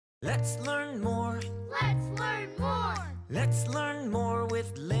Let's learn more. Let's learn more. Let's learn more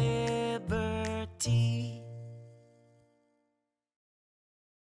with Liberty.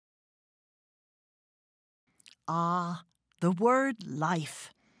 Ah, the word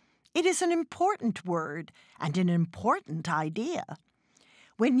life. It is an important word and an important idea.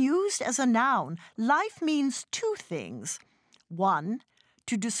 When used as a noun, life means two things. One,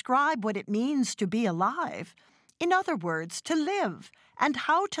 to describe what it means to be alive. In other words, to live and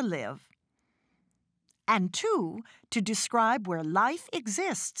how to live. And two, to describe where life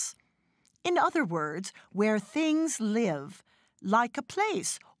exists. In other words, where things live, like a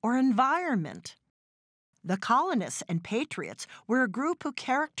place or environment. The colonists and patriots were a group who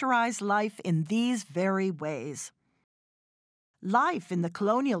characterized life in these very ways. Life in the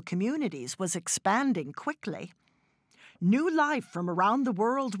colonial communities was expanding quickly. New life from around the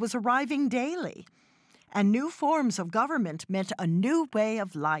world was arriving daily, and new forms of government meant a new way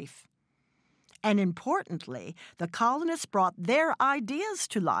of life. And importantly, the colonists brought their ideas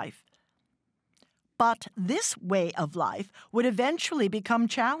to life. But this way of life would eventually become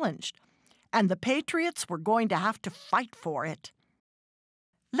challenged, and the patriots were going to have to fight for it.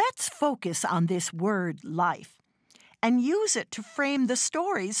 Let's focus on this word life and use it to frame the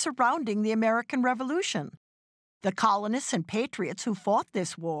stories surrounding the American Revolution, the colonists and patriots who fought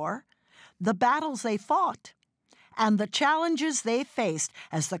this war, the battles they fought, and the challenges they faced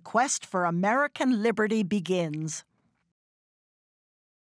as the quest for American liberty begins.